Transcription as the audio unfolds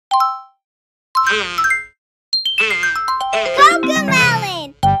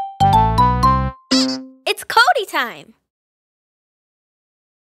CoComelon! It's Cody time!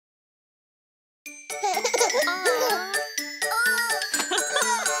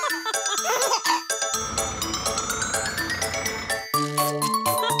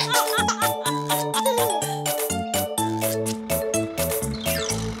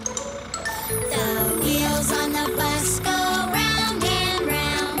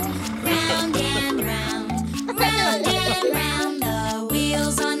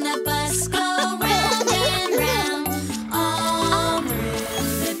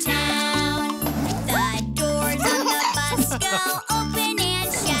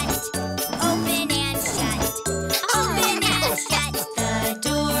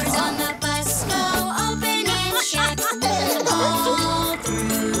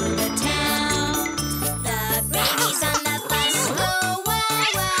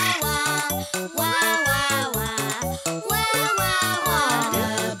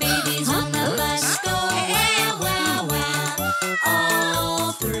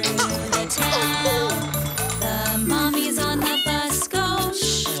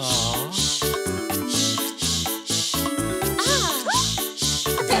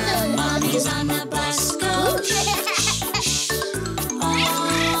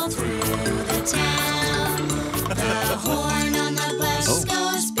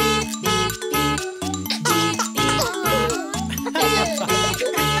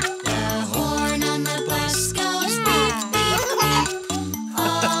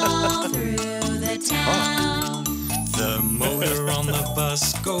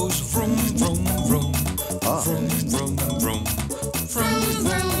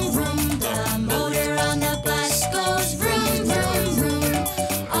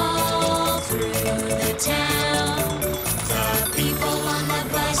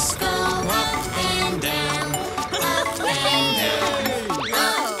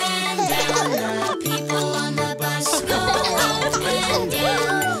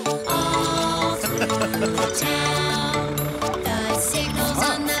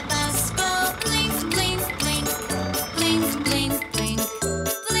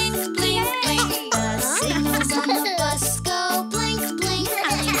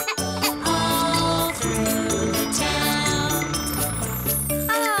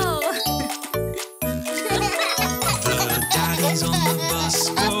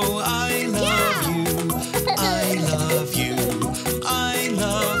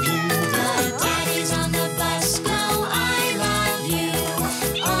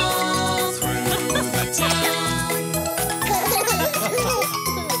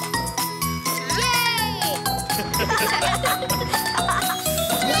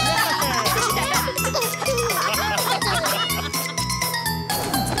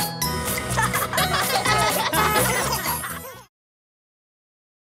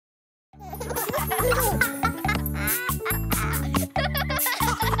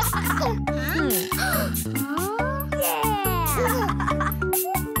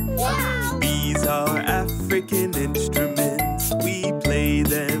 These are African instruments. We play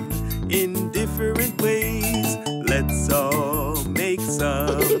them in different ways. Let's all make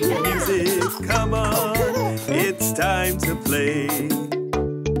some music. Come on, it's time to play.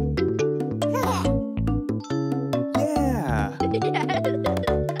 Yeah.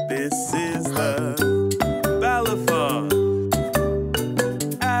 This is the balafon.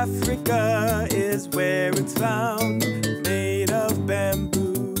 Africa is where it's found. Made of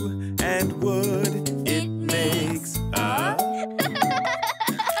bamboo and wood, it makes a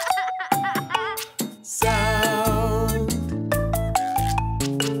sound.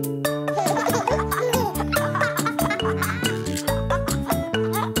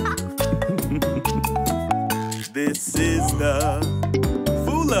 This is the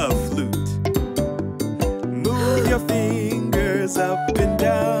fula flute. Move your fingers up and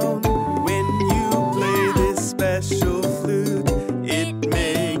down when you play this special flute. It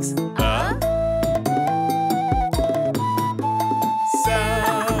makes a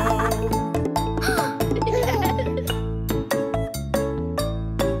sound.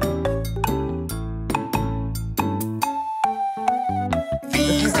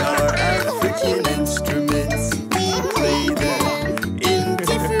 These are African instruments. We play them in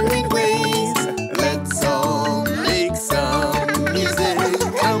different ways. Let's all make some music.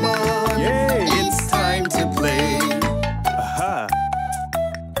 Come on, it's time to play. Aha.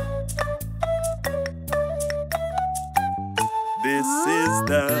 This is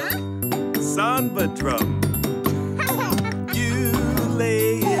the samba drum. You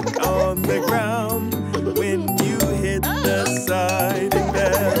lay it on the ground. When you hit the side and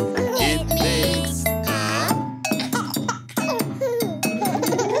bell, it makes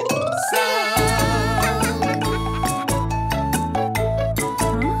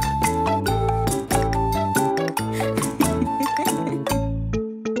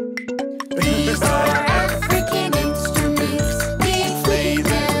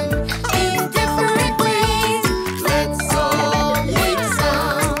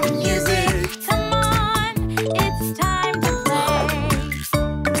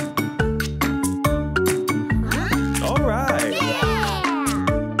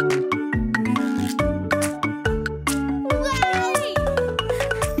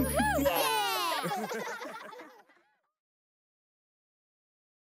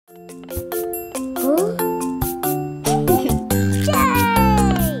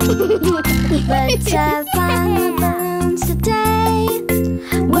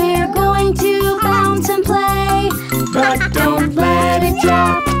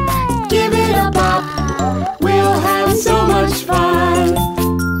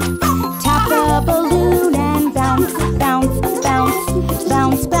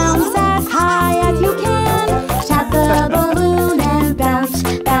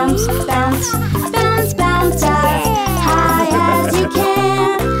bounce, bounce, bounce as high as you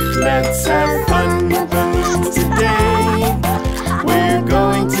can. Let's have fun with balloons today. We're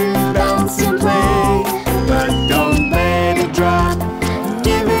going to bounce and play, but don't let it drop.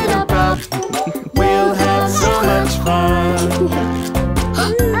 Give it a pop. We'll have so much fun.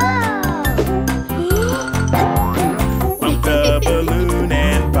 Bump the balloon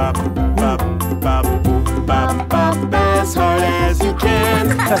and pop, pop, pop, pop, pop as hard as you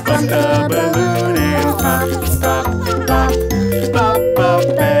can. Bump the balloon and pop, pop, pop, pop, pop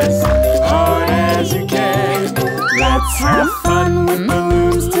as hard as you can. Let's have fun with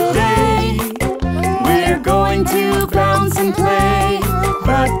balloons today. We're going to bounce and play,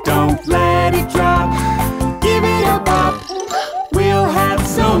 but don't let it drop. Give it a pop. We'll have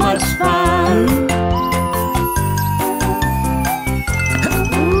so much fun.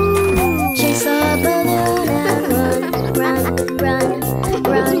 Chase the balloon and run, run, run,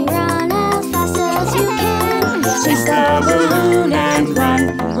 run, run as fast as you can. Chase the balloon and run,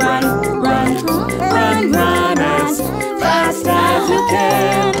 run, run, run, run as fast as you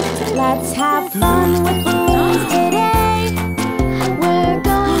can. Let's have fun with balloons today. We're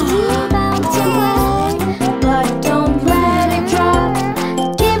going to bounce and play, but don't let it drop.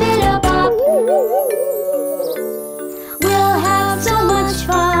 Give it a pop. We'll have so much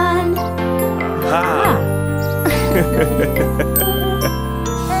fun.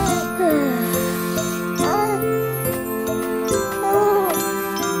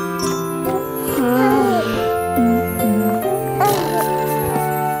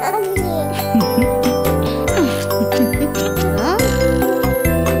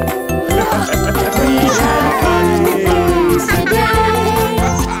 We have fun with balloons today.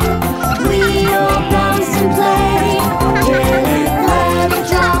 We'll bounce and play. Didn't let it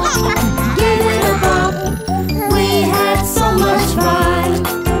drop. Give it a pop. We had so much fun.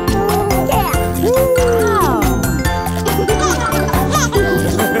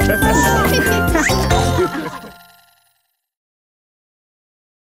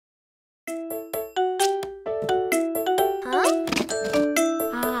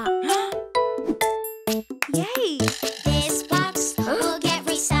 Yay! This box will get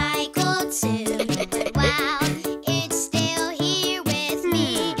recycled soon. Wow, it's still here with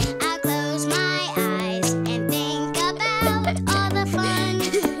me. I'll close my eyes and think about all the fun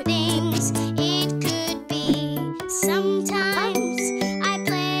things it could be. Sometimes I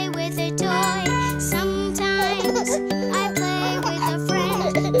play with a toy. Sometimes I play with a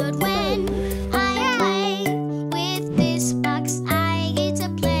friend. But when I play with this box, I get to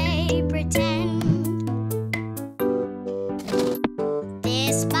play pretend.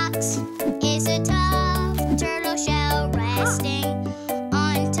 This box is a tough turtle shell resting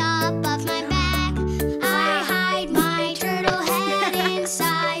on top of my back. I hide my turtle head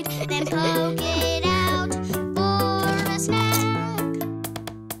inside, then poke it out for a snack.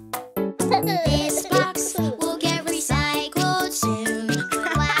 This box will get recycled soon.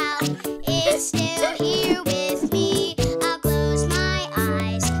 Wow, it's still here with me. I'll close my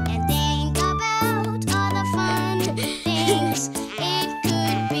eyes and think about all the fun things it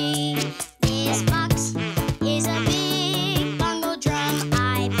could be. This box is a big bongo drum.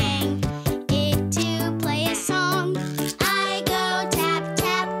 I bang it to play a song. I go tap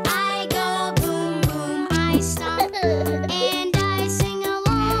tap, I go boom boom, I stomp and I sing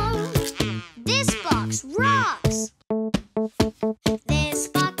along. This box rocks. This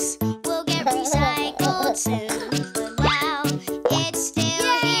box will get recycled soon. Wow, it's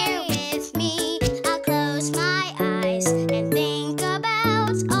still here with me. I'll close my eyes and think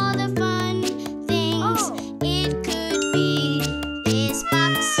about all the fun things it could be. This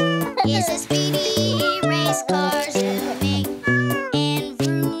box is a speedy race car zooming and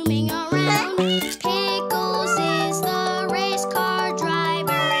vrooming around. Pickles is the race car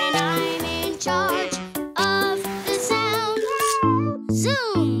driver and I'm in charge of the sound.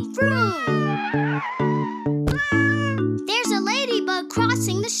 Zoom, vroom. There's a ladybug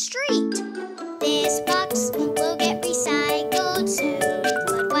crossing the street. This box will get recycled soon.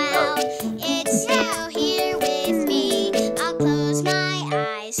 But wow, it's still here with me. I'll close my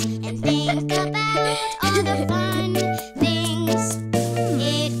eyes and think about all the fun things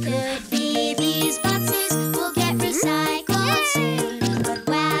it could be. These boxes will get recycled soon. But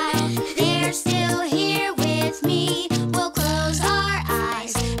wow, they're still here with me. We'll close our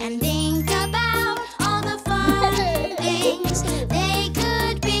eyes and think about all the fun things they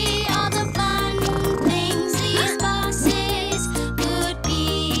could be. All the fun things these boxes could be.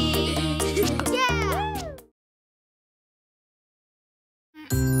 Yeah!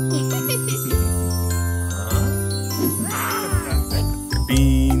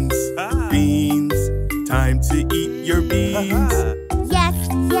 Beans, your beans? Yes,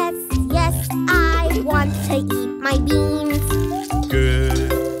 yes, yes, I want to eat my beans. Good,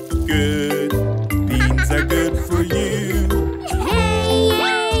 good. Beans are good for you. Yay,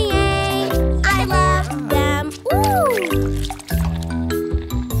 yay, yay, I love them. Ooh!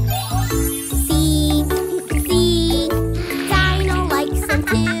 See, see, Dino likes them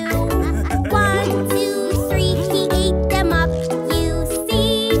too. 1, 2, 3, he ate them up, you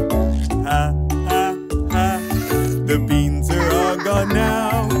see. Ha, ha, ha. The beans are all gone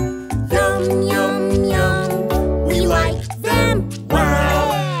now. Yum, yum, yum, we like them.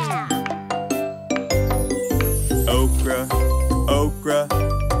 Wow. Okra, okra,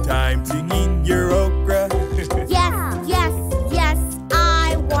 time to eat your okra. Yes, yes, yes,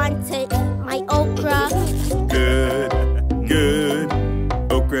 I want to eat my okra. Good, good.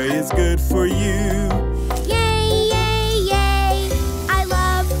 Okra is good for you. Yay, yay, yay, I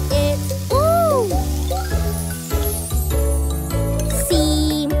love it. Ooh!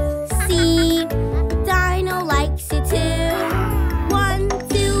 See, see, Dino likes it too. 1,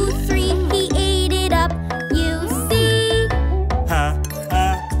 2, 3, he ate it up, you see. Ha, ha,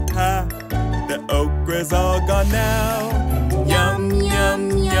 ha. The okra's all gone now. Yum, yum,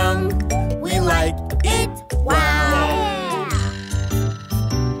 yum. We like it. Wow!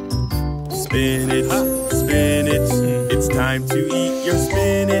 Spinach, spinach. It's time to eat your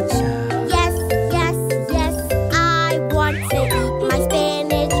spinach. Yes, yes, yes, I want to eat my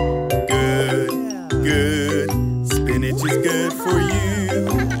spinach. Good, good. Spinach is good for you.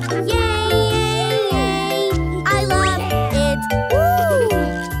 Yay, yay, yay, I love it. Woo!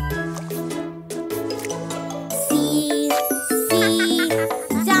 See, see,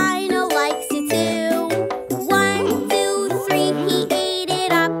 Dino likes it too. 1, 2, 3, he ate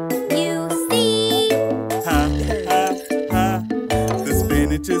it up, you see. Ha, ha, ha. The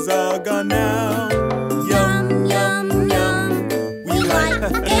spinach is all gone now. Yum, yum, yum, we like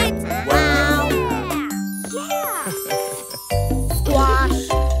it. Wow! Squash,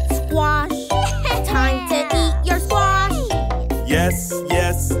 squash, time to eat your squash. Yes,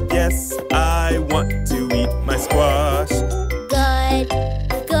 yes, yes. I want to eat my squash. Good,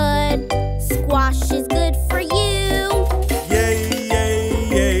 good, squash is good for you. Yay, yay,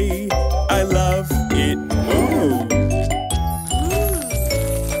 yay. I love it. Ooh.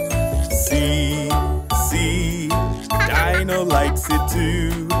 See, see, Dino likes it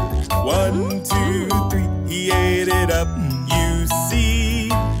too. 1, 2, 3, he ate it up. You see.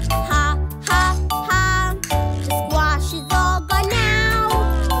 Ha, ha, ha, the squash is all gone now.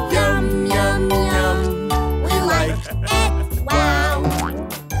 Yum, yum, yum, we like it. Wow!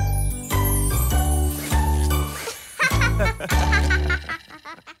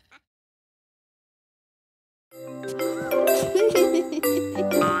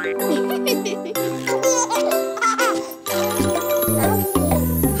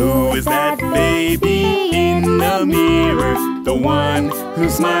 Who is that baby in the mirror? The one who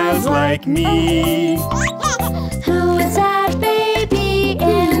smiles like me. Who is that baby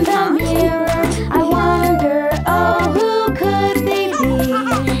in the mirror? I wonder, oh, who could they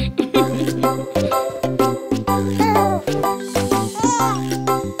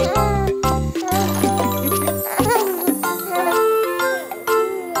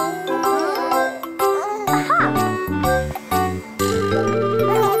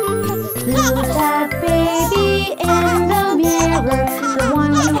Who's that baby in the mirror? The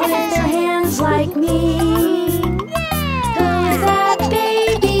one with their hands like me. Who's that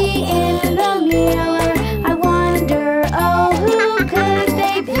baby in the mirror? I wonder, oh, who could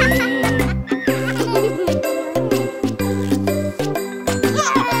they be?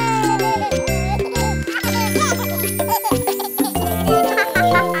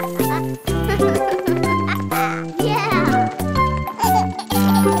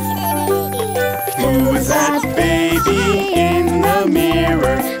 Who is that baby in the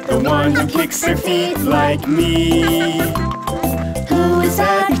mirror? The one who kicks their feet like me. Who is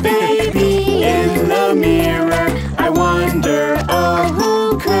that baby in the mirror? I wonder, oh,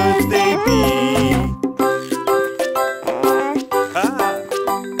 who could they be?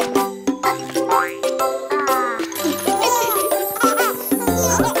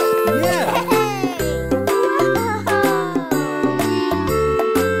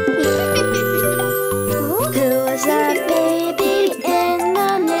 Who is that baby in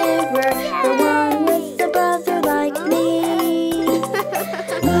the mirror? The one with the brother like me.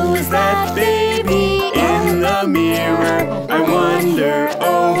 Who is that baby in the mirror? I wonder,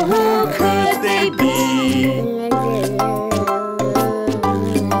 oh, who could they be?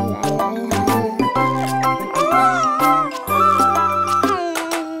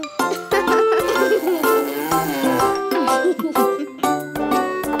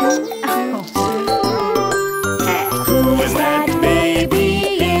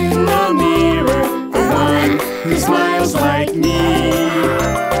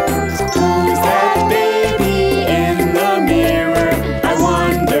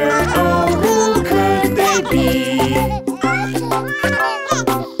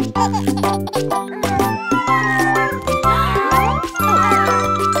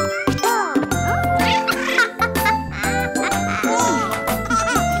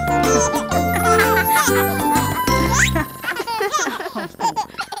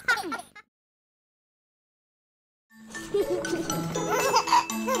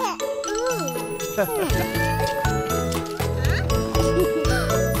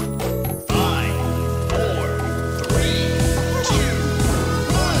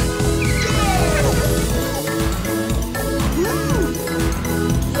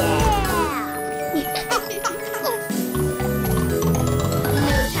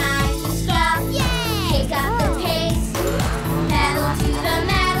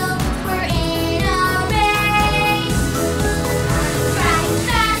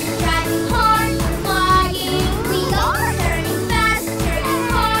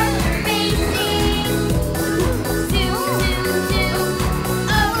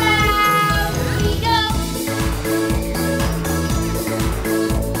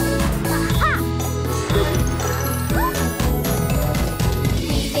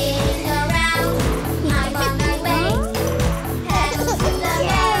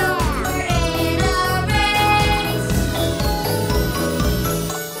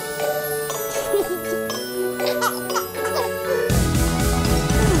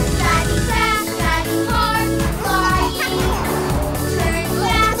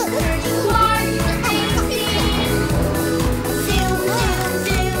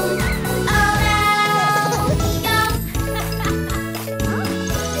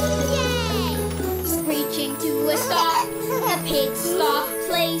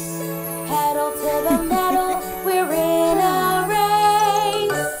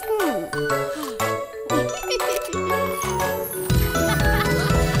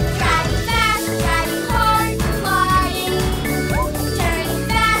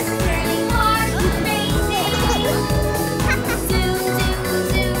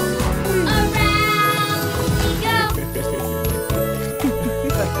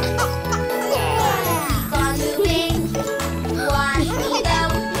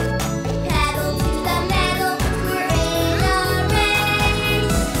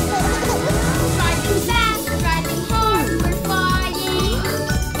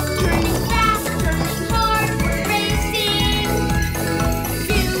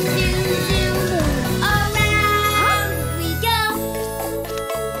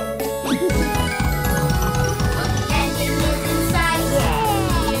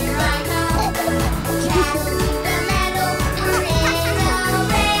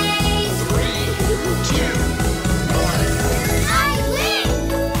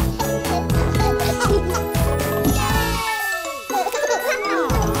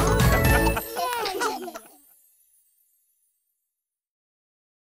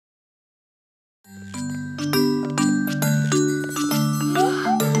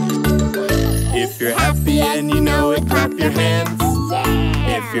 If you're happy and you know it, clap your hands.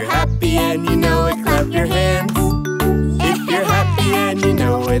 If you're happy and you know it, clap your hands. If you're happy and you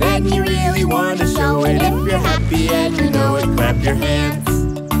know it, and you really want to show it. If you're happy and you know it, clap your hands.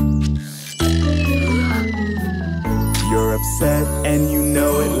 You're upset and you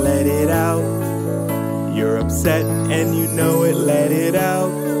know it, let it out. You're upset and you know it, let it out.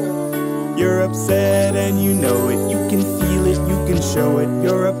 You're upset and you know it, you can feel it, you can show it.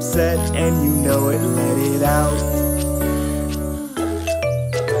 You're upset and you know it, let it out.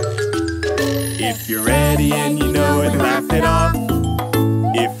 If you're ready and you know it, laugh it off.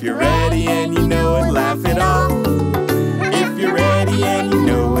 If you're ready and you know it, laugh it off. If you're ready and you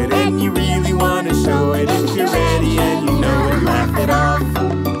know it, and you really want to show it. If you're ready and you know it, laugh it off.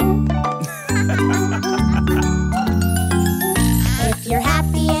 If you're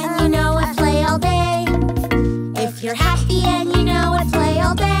happy and you know it, play all day. If you're happy and you know it, play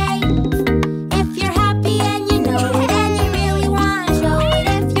all day. If you're happy and you know it, and you really want to show it.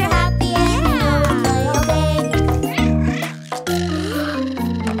 If you're happy and you know it, play all day.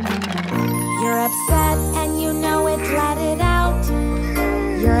 You're upset and you know it, let it out.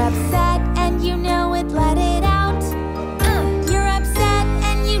 You're upset and you know it, let it out. You're upset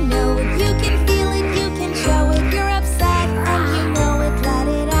and you know it, you can feel it, you can show it. You're upset and you know it, let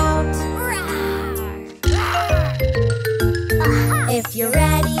it out. If you're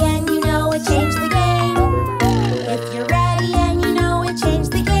ready and you know it, change the game. If you're ready and you know it, change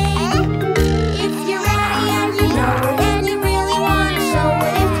the game. If you're ready and you know it, and you really want to show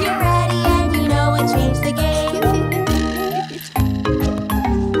it. If you're ready and you know it, change the game.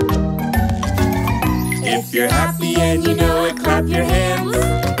 If you're happy and you know it, clap your hands.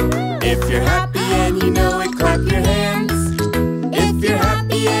 If you're happy and you know it, clap your hands. If you're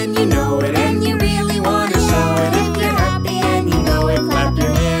happy and you know it, and you really want to show it. If you're happy and you know it, clap your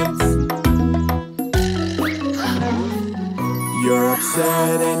hands. You're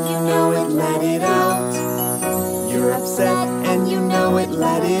upset and you know it, let it out. You're upset and you know it,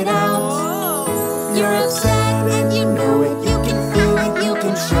 let it out. You're upset and you know it, you can feel it, you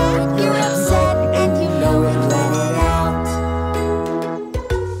can show it. You're upset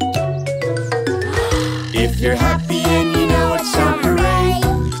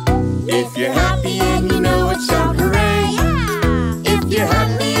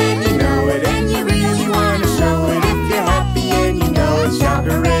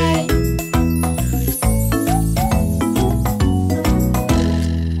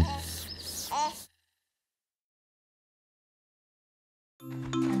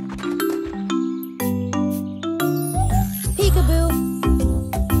Peekaboo.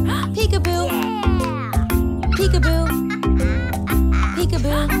 Peekaboo. Peekaboo.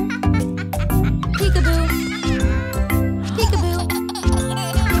 Peekaboo. Peekaboo. Peekaboo.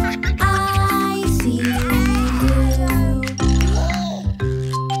 I see you.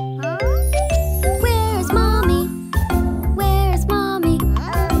 Where's Mommy? Where's Mommy?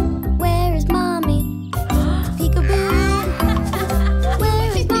 Where is Mommy? Peekaboo.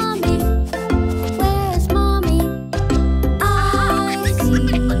 Where is Mommy? Where is Mommy? I see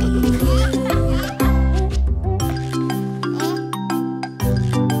you.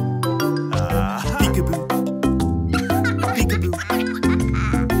 Peekaboo. Peekaboo. Peekaboo.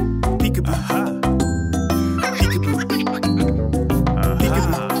 Peekaboo.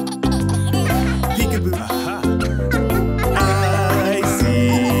 Peekaboo. Peekaboo. I see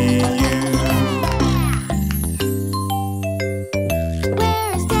you. Where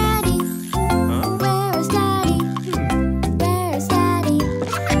is Daddy? Where is Daddy? Where is Daddy?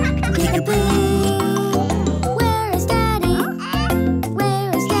 Peekaboo. Where is Daddy? Where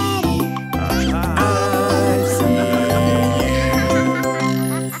is Daddy? I see you.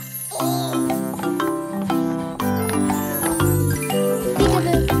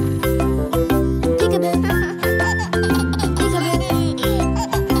 Peekaboo. Peekaboo. Peekaboo.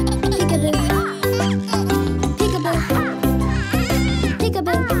 Peekaboo.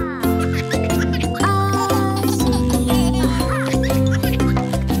 Peekaboo. Peekaboo. I see you.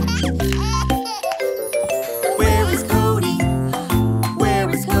 Where is Cody? Where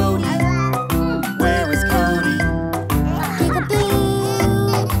is Cody? Where is Cody? Peekaboo.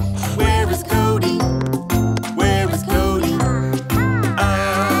 Where is Cody? Where is Cody? I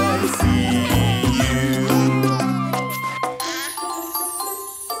see you.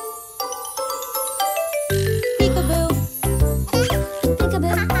 Peekaboo.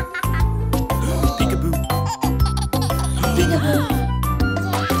 Peekaboo. Peekaboo. Peekaboo.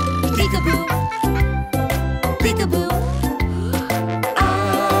 Peekaboo. Peekaboo. I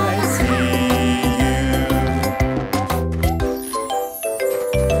see you.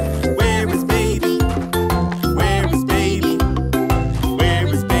 Where is baby? Where is baby? Where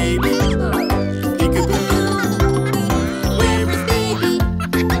is baby? Peekaboo. Where is baby?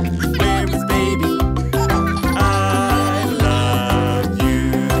 Where is baby? I love you.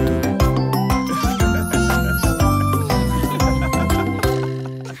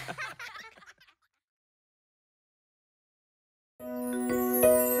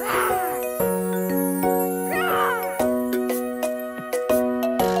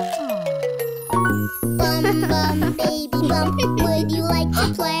 Bum bum baby bump, would you like to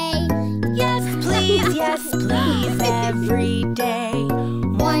play? Yes, please, every day.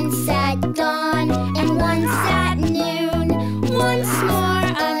 Once at dawn and once at noon, once more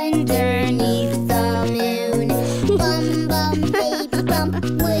underneath the moon. Bum bum baby bump,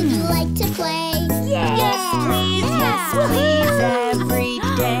 would you like to play? Yes, please, every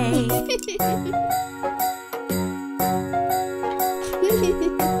day.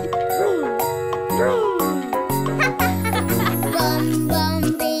 Bum bum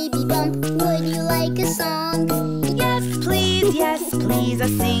baby bump, would you like a song? Yes, please, a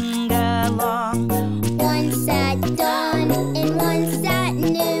sing along. Once at dawn and once at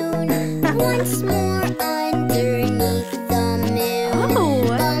noon, once more underneath the moon.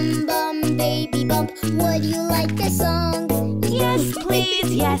 Bum bum baby bump, would you like a song? Yes,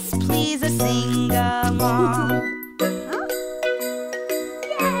 please, a sing along.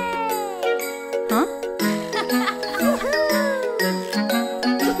 Huh?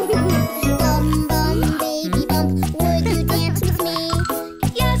 Bum bum baby bump, would you dance with me?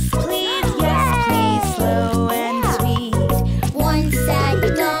 Yes, please, slow and sweet. Once at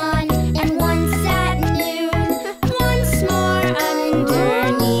dawn and once at noon, once more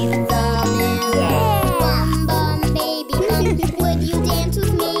underneath the moon. Bum bum baby bump, would you dance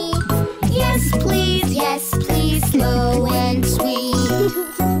with me? Yes, please, slow and sweet.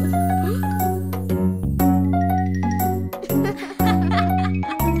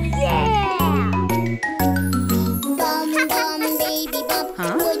 Bum bum baby bump,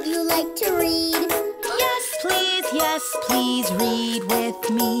 would you like to read? Yes, please, read with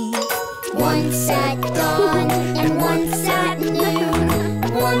me. Once at dawn and once at noon,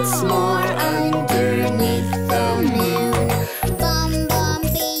 once more underneath the moon. Bum bum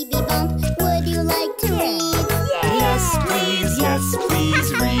baby bump, would you like to read? Yes, please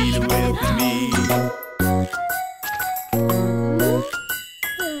read with me.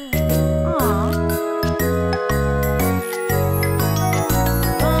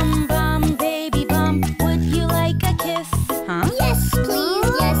 Bum bum baby bump, would you like a kiss? Huh? Yes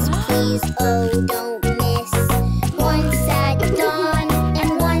please, oh don't miss. Once at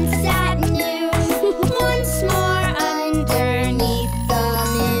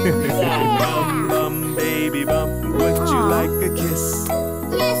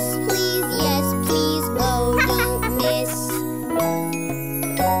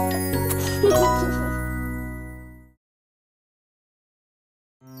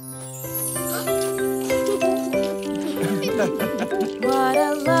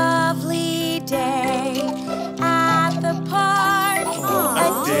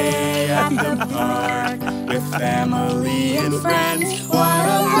day at the park with family and friends. What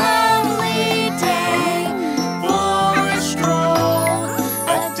a lovely day for a stroll.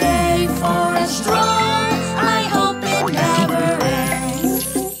 A day for a stroll. I hope it never ends.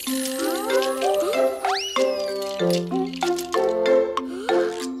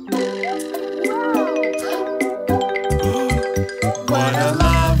 What a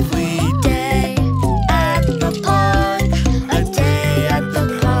lovely day at the park. A day at the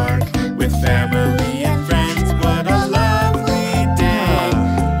park with family and friends. What a lovely day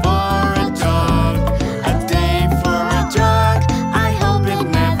for a dog. A day for a jog. I hope it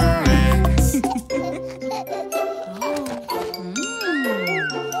never ends.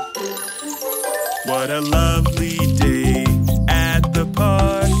 What a lovely day at the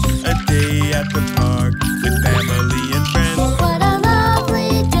park. A day at the park with family and friends. What a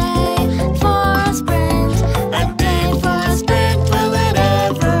lovely day for a sprint. A day for a sprint, will it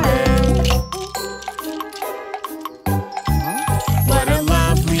ever end? What a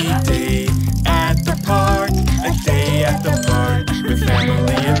lovely day at the park. A day at the park with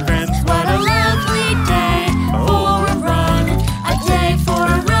family and friends. What a lovely day for a run. A day for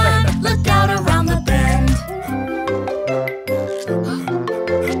a run, look out around the bend.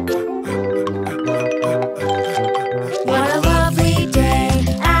 What a lovely day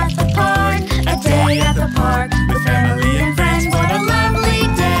at the park. A day at the park with family and friends. What a lovely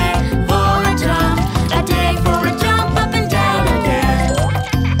day for a jump. A day for a jump up and down again.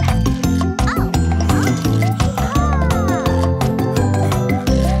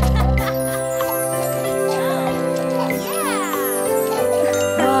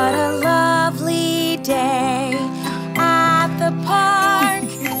 What a lovely day at the park.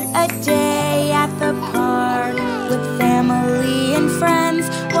 A day at the park with family and friends.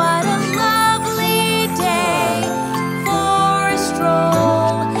 What a lovely day for a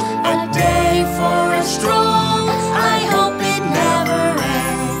stroll. A day for a stroll. I hope it never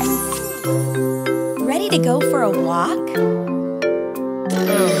ends. Ready to go for a walk?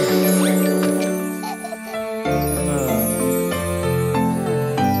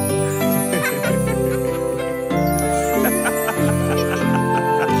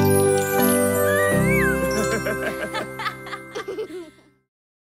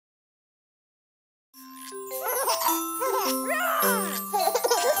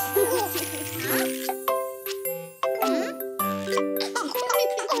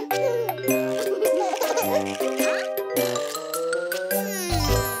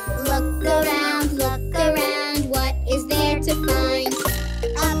 Look around, what is there to find?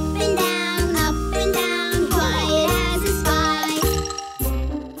 Up and down, quiet as a spy.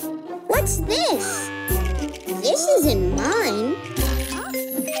 What's this? This isn't mine.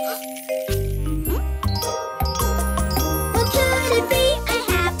 What could it be? I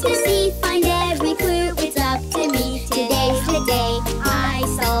have to see, find every clue. It's up to me. Today's the day I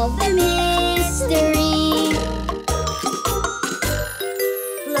solve the mystery.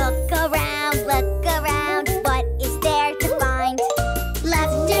 Look around, what is there to find?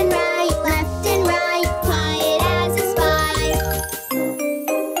 Left and right, quiet as a spy.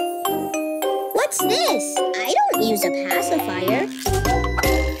 What's this? I don't use a pacifier.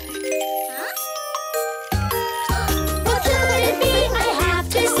 What could it be? I have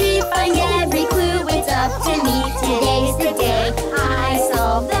to see, find every clue. It's up to me. Today's the day I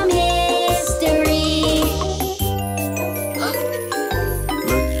solve the mystery.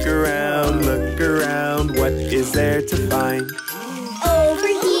 Look around, what is there to find? Over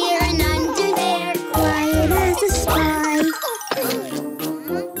here and under there, quiet as a spy.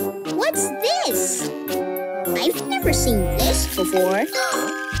 What's this? I've never seen this before.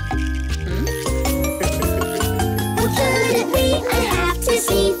 What could it be? I have to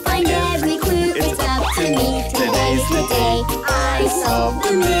see, find every clue. It's up to me. Today's the day I solve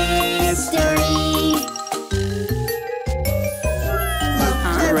the mystery. Look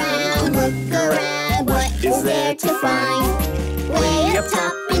around, what is there to find? Way up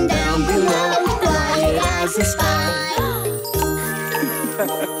top and down below, quiet as a spy.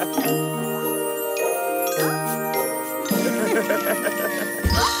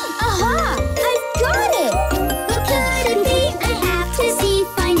 Aha! I've got it! What could it be? I have to see,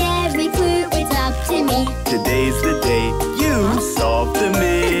 find every clue. It's up to me. Today's the day you solve the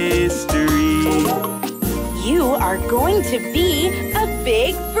mystery. You are going to be a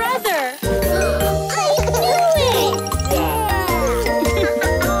big brother. I knew it!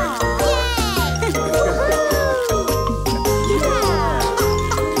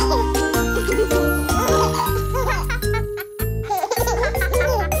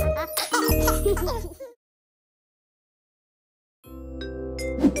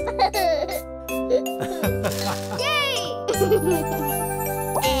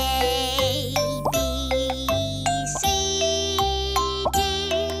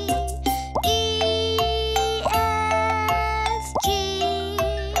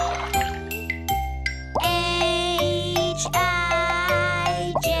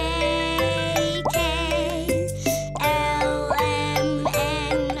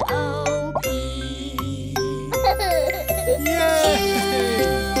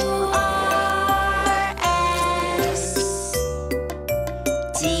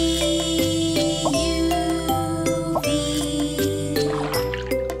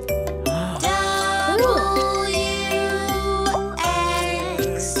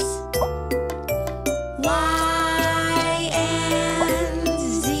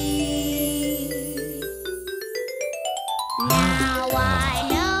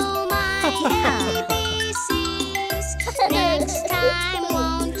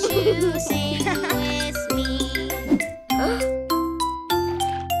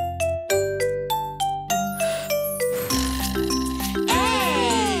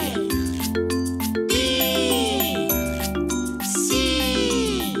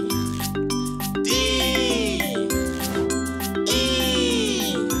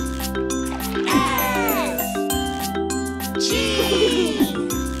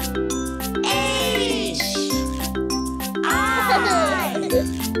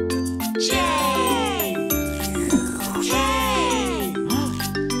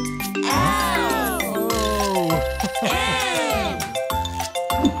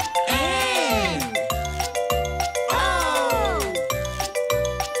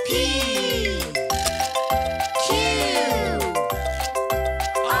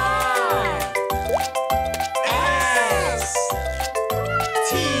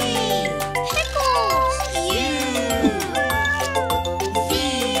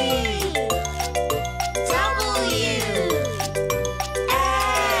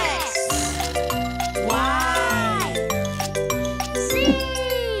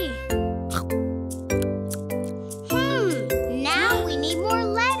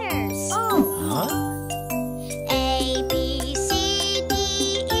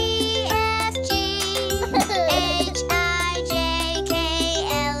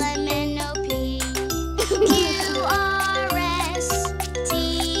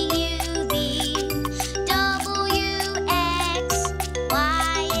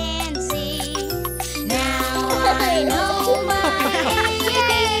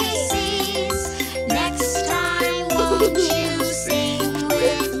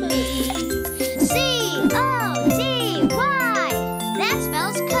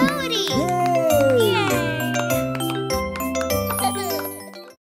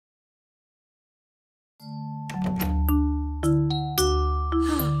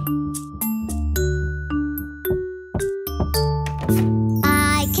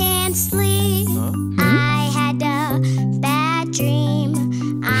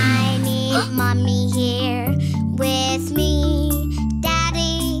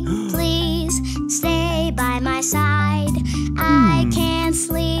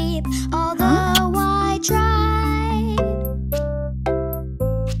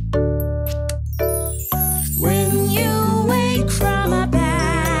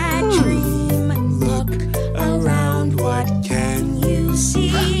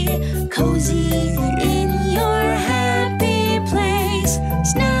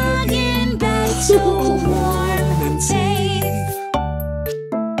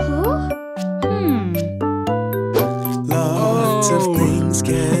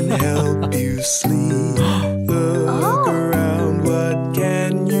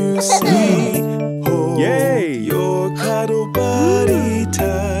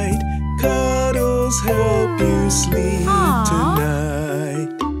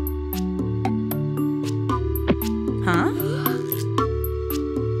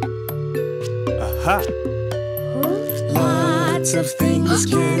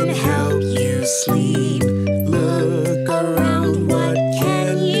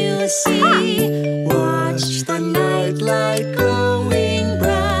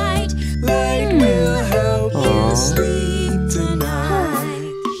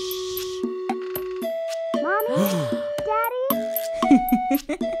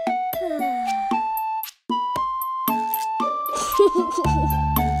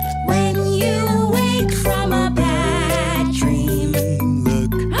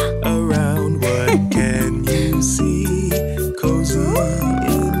 Can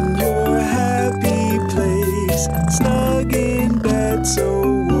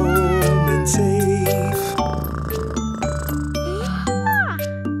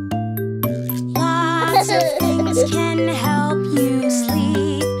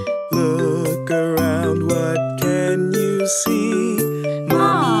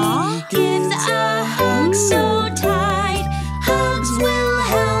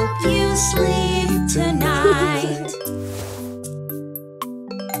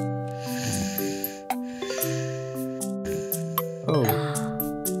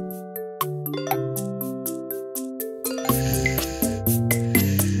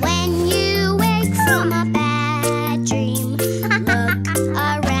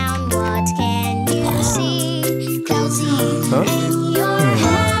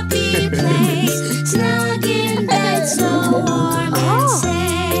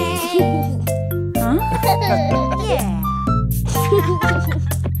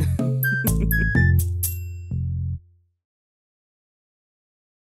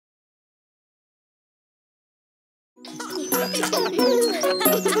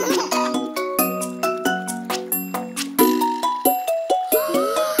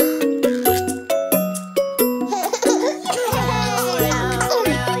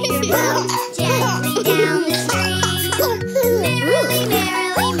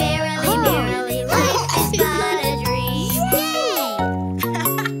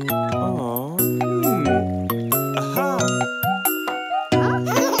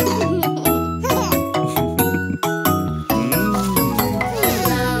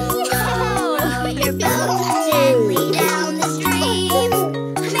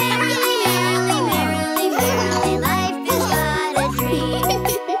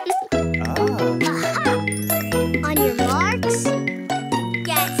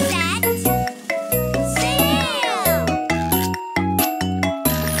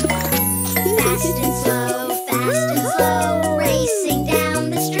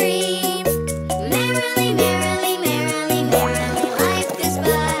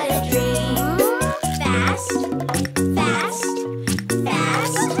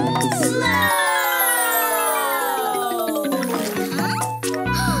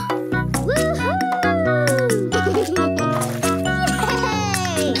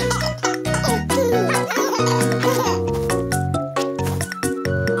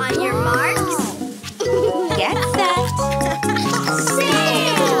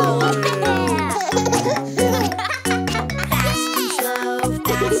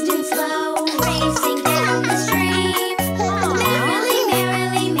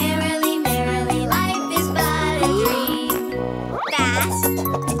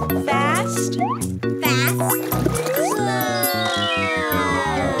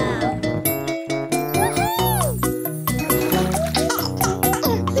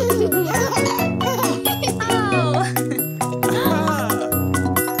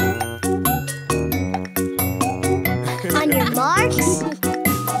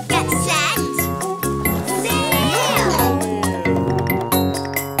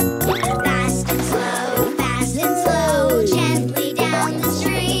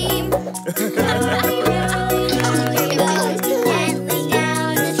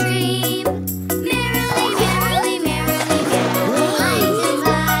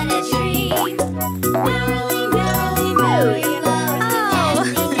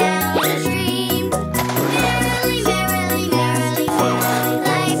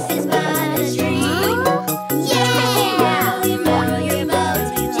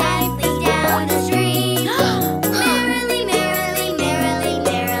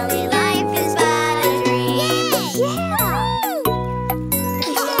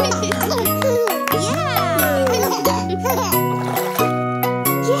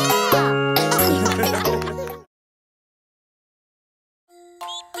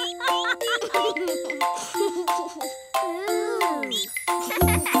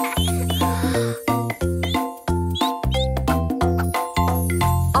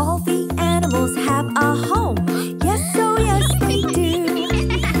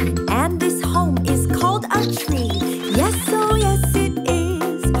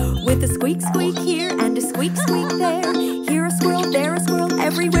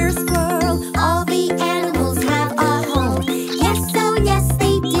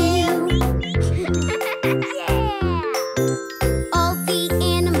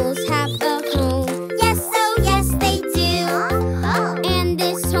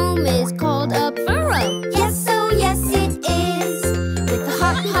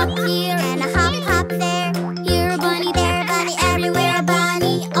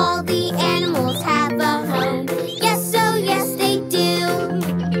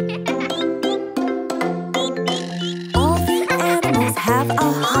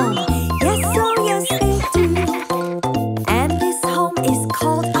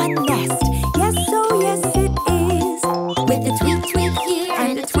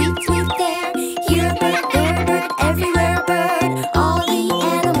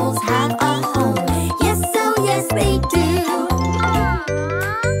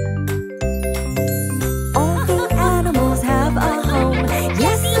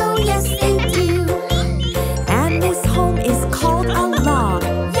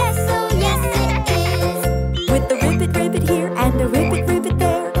Yes,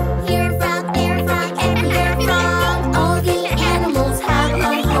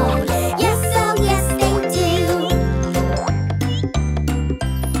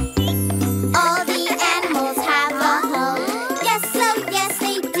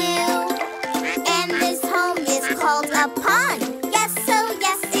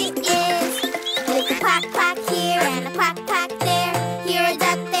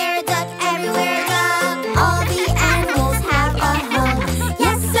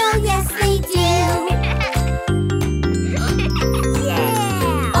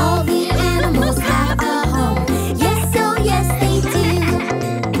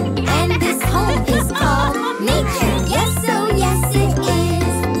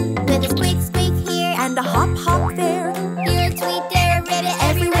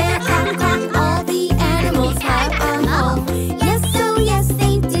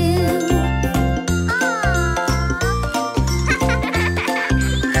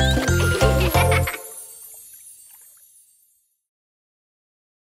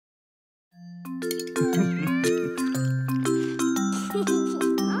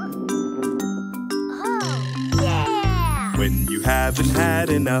 When you haven't had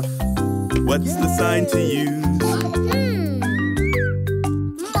enough, what's the sign to use?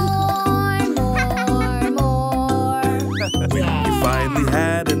 More, more, more. When you finally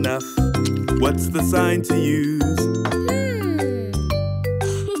had enough, what's the sign to use?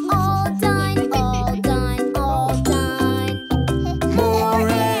 All done, all done, all done. More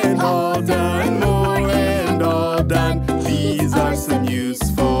and all done, more and all done. These are some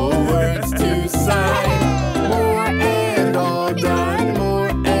useful words to sign. More and all done, more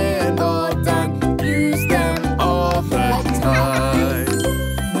and all done. Use them all the time.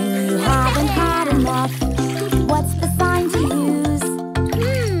 When you haven't had enough, what's the sign to use?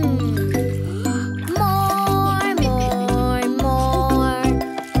 More, more, more.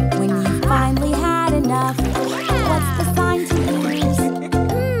 When you finally had enough, what's the sign to use?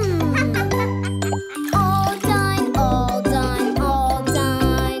 All done, all done, all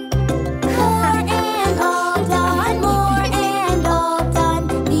done. More and all done, more and all done.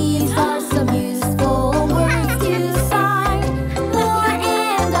 These are some useful words to sign. More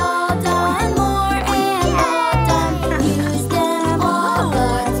and all done, more and all done. Use them all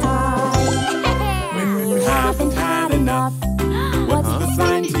the time. When you haven't had enough, what's the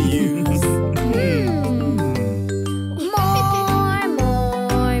sign to use? More,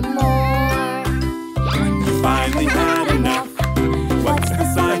 more, more. When you Finally had enough, what's the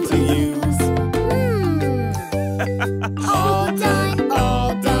sign to use? All done,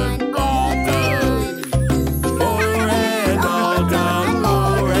 all done, all done. more and all done,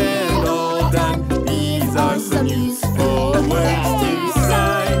 more and all done. These are some useful words to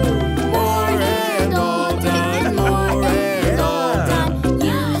sign. More and all done, more and all done.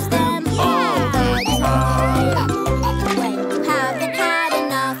 Use them all the time. When you haven't had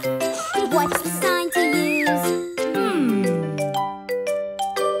enough, what's the sign to use?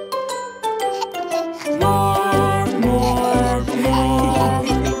 More, more, more.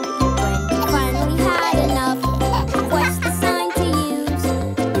 When you finally had enough, what's the sign to use?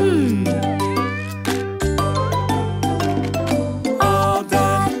 All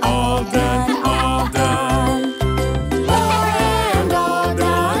done, all done, all done. More and all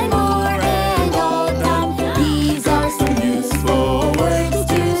done, more and all done. These are some useful words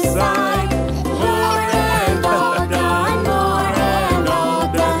to sign. More and all done, more and all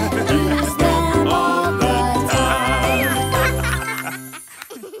done. Use them all the time.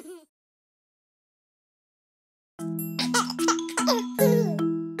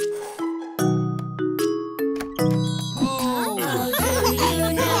 Oh, do you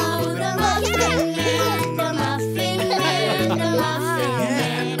know the Muffin Man, the Muffin Man, the Muffin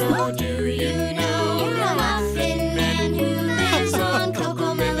Man? Oh, do you know the Muffin Man who lives on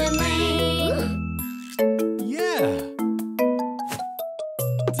CoComelon Lane? Yeah.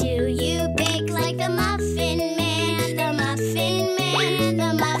 Do you bake like the Muffin Man, the Muffin Man, the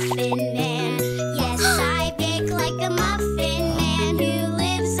Muffin Man? Yes, I bake like the Muffin Man who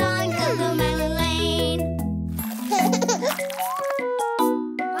lives on CoComelon Lane.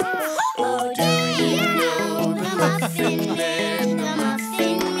 Oh, do you know the Muffin Man, the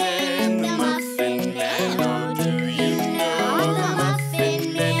Muffin Man, the Muffin Man? Oh, do you know the Muffin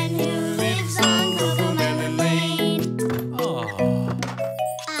Man who lives on CoComelon Lane? Oh.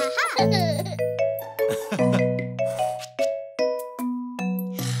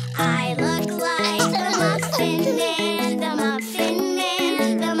 I look like the Muffin Man, the Muffin Man,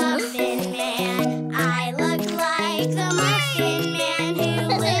 the Muffin Man. I look like the Muffin Man who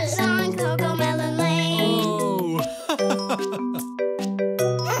lives on CoComelon Lane.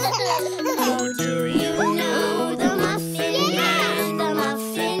 Oh, do you know the Muffin Man, the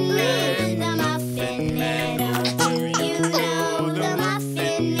Muffin Man, the Muffin Man? Oh, do you know the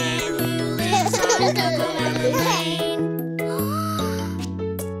Muffin Man who lives on CoComelon Lane?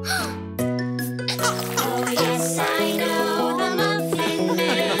 Oh, yes, I know the Muffin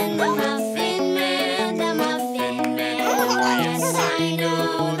Man, the Muffin Man, the Muffin Man. Oh, yes, I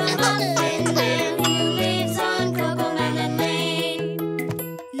know the Muffin Man who lives on CoComelon Lane.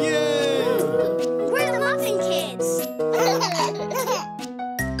 Yay! We're the Muffin Kids.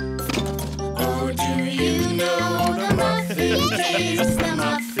 Oh, do you know the Muffin Kids, the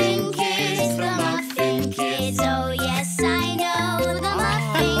Muffin Kids, the Muffin Kids? Oh, yes, I know the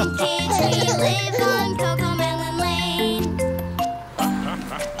Muffin Kids. We live on CoComelon Lane.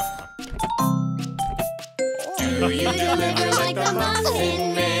 Do you deliver like the Muffin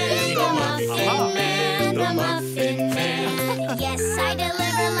Man, the Muffin Man, the Muffin Man? Yes, I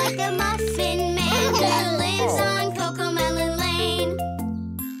deliver like the Muffin Man who lives on CoComelon Lane.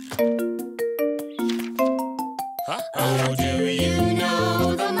 Oh, do you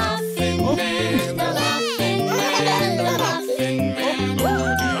know the Muffin Man, the Muffin Man, the Muffin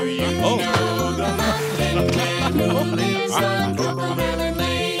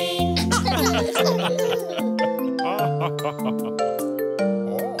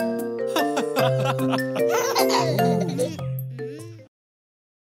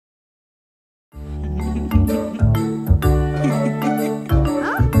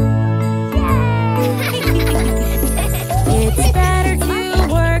It's better to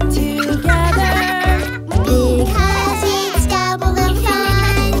work together Because it's double the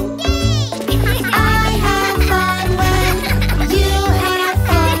fun. I have fun when you have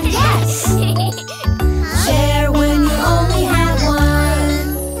fun. Yes. Share when you only have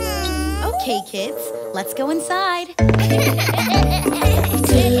one. Okay, kids, let's go inside.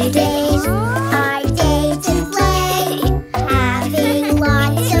 Today's our day to play, having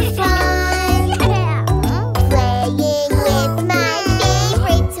lots of fun. Playing with my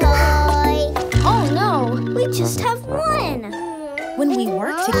favorite toy. Oh no, we just have one. When we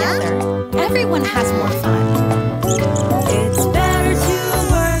work together, everyone has more fun. It's better to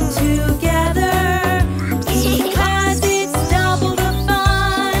work together because it's double the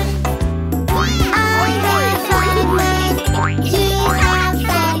fun. I have fun when you have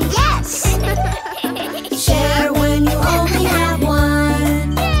fun. Yes. Share when you only have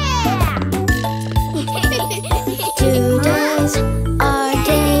one. Today's our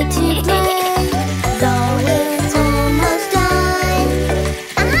day to play, though it's almost done.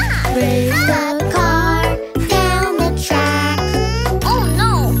 Race the car down the track. Oh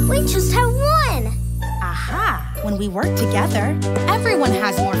no, we just have one. Aha! When we work together, everyone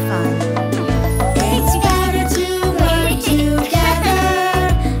has more fun. It's better to work together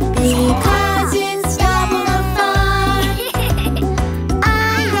because it's double the fun.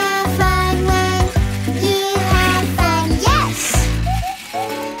 I have fun when you have fun. Yes.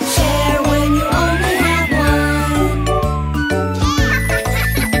 Share when you only have one.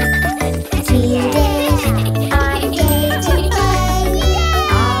 Today's our day to play,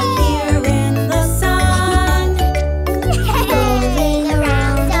 Out here in the sun. rolling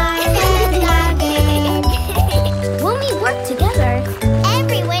around our head garden. When we work together,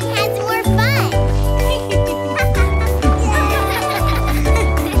 Everyone has more fun.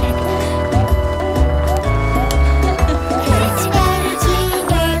 It's better to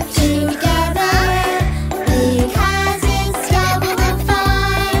work together because it's double the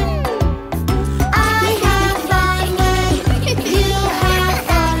fun. I have fun when you have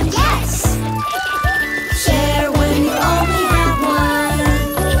fun. Yes. share when you only have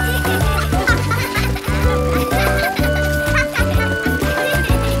one.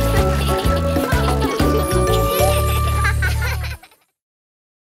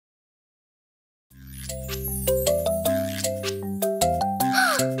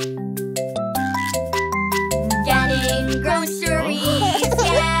 Getting groceries,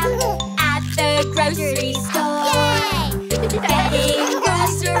 yeah, at the grocery store. Getting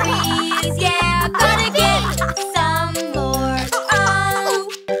groceries, yeah, gotta get some more. Oh,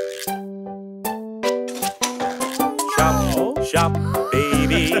 Shop, shop,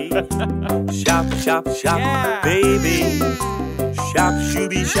 baby. Shop, shop, shop, Yeah. baby. Shop,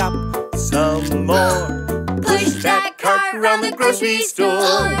 shooby, shop, some more. push that cart around the grocery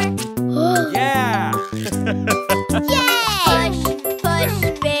store. Yeah. Yay! Push,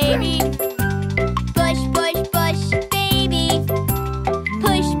 push, baby. Push, push, push, baby.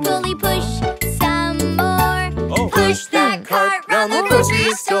 Push, pulley, push, some more. Oh. Push that cart round the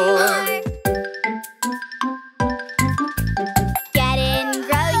grocery store. Getting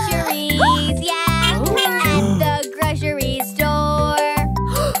groceries, yeah, at the grocery store.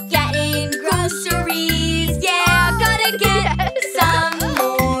 Getting groceries, yeah, gotta get some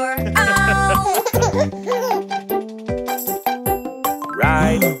more. Oh.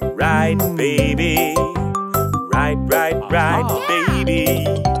 Ride, ride, baby. Ride, ride, ride, baby.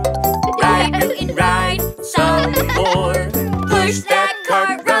 Ride, you can ride some more. Push that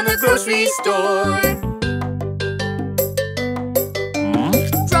cart round the grocery store.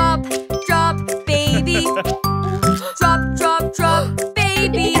 Drop, drop, baby. Drop, drop, drop,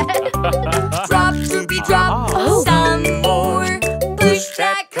 baby. Drop, doobie, drop, some more. Push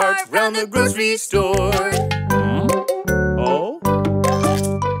that cart round the grocery store. Oh?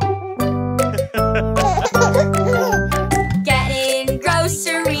 Getting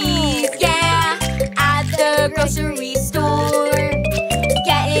groceries, yeah, at the grocery store.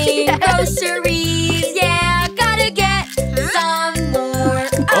 Getting groceries, yeah, gotta get some more.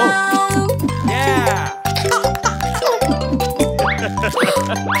 Oh. Yeah.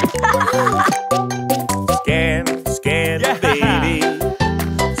 Scan, scan, Yeah. baby.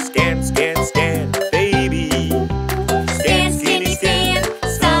 Scan, scan, scan, baby. Scan, skinny, scan,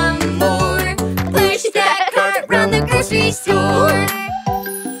 some more. Push that cart round the grocery store.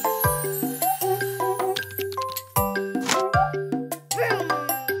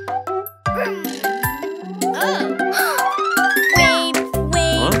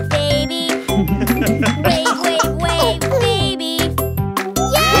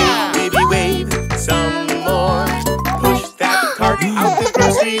 out the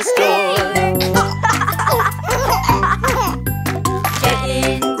grocery store.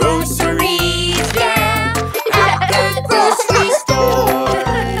 Getting groceries, yeah, at the grocery store.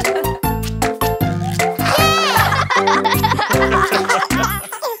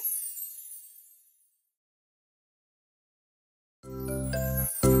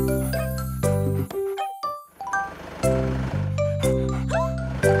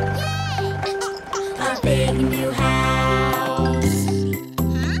 A big new house,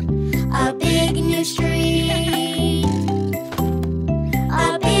 a big new street,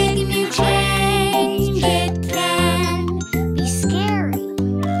 a big new change. It can be scary,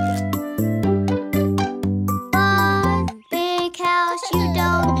 but big house, you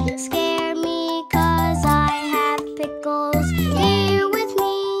don't scare me, 'cause I have pickles here with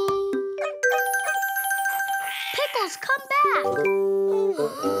me. Pickles, come back!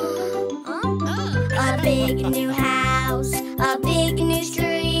 A big new house, a big new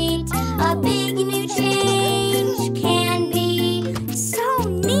street, a big new change can be so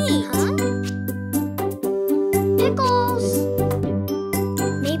neat. Pickles,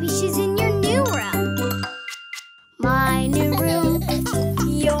 maybe she's in your new room. My new room,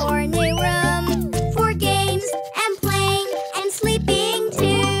 your new room, for games and playing and sleeping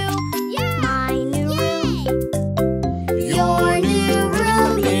too. My new room, your new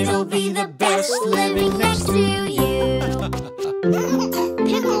room, it'll be the best living next to you.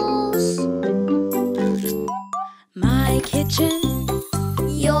 Pickles, My kitchen,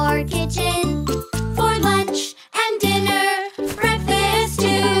 your kitchen, for lunch and dinner, breakfast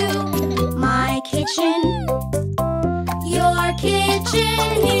too. My kitchen, your kitchen,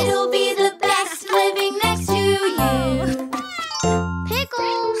 it'll be the best living next to you.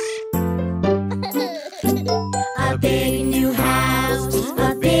 Pickles. A big new house,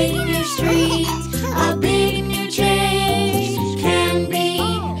 a big new street, a big new change can be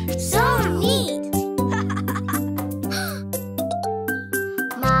so neat.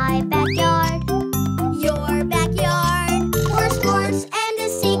 My backyard, your backyard, for sports and a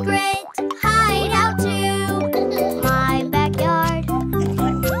secret hideout too. My backyard,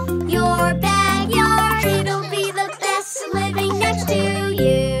 your backyard, it'll be the best living next to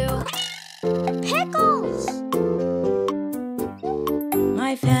you. Pickles.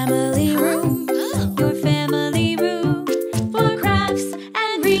 my family room, your family room, for crafts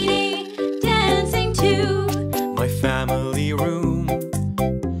and reading, dancing too. My family room,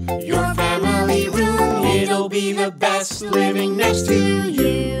 your family room, it'll be the best living next to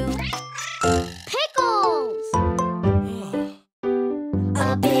you. Pickles.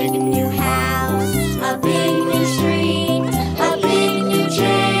 A big new house, a big new street, a big new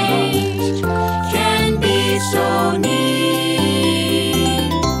change can be so neat.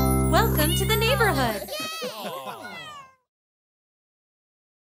 Welcome to the neighborhood.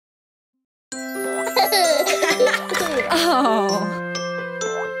 Oh.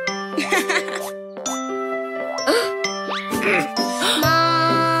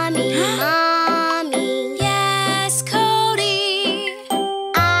 Mommy, Mommy. Yes, Cody.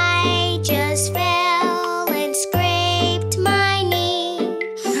 I just fell and scraped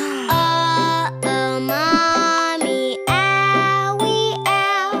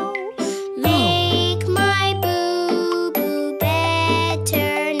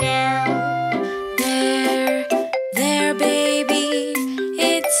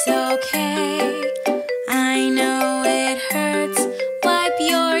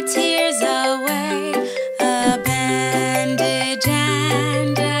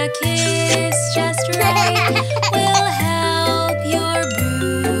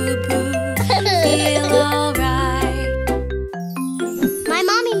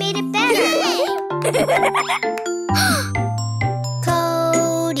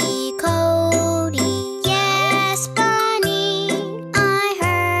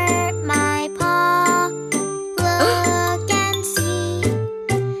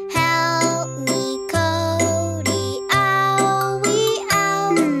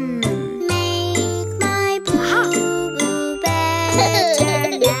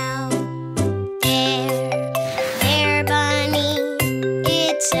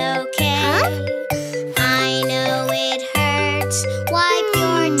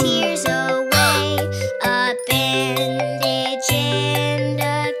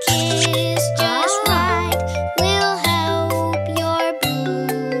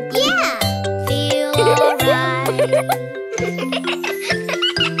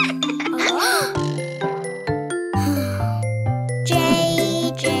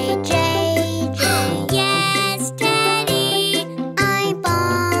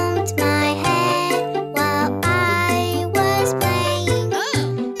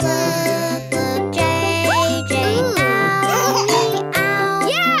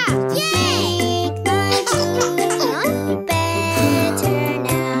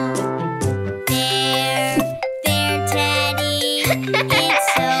It's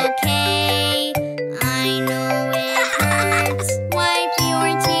okay, I know it hurts. Wipe your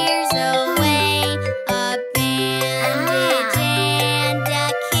tears away. A bandage and a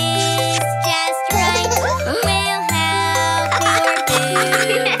kiss just right will help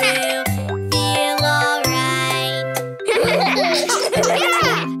your boo-boo feel alright.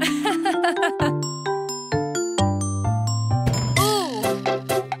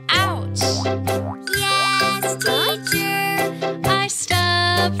 Ouch! Yes, teacher. I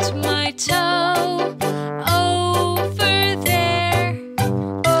stubbed my toe.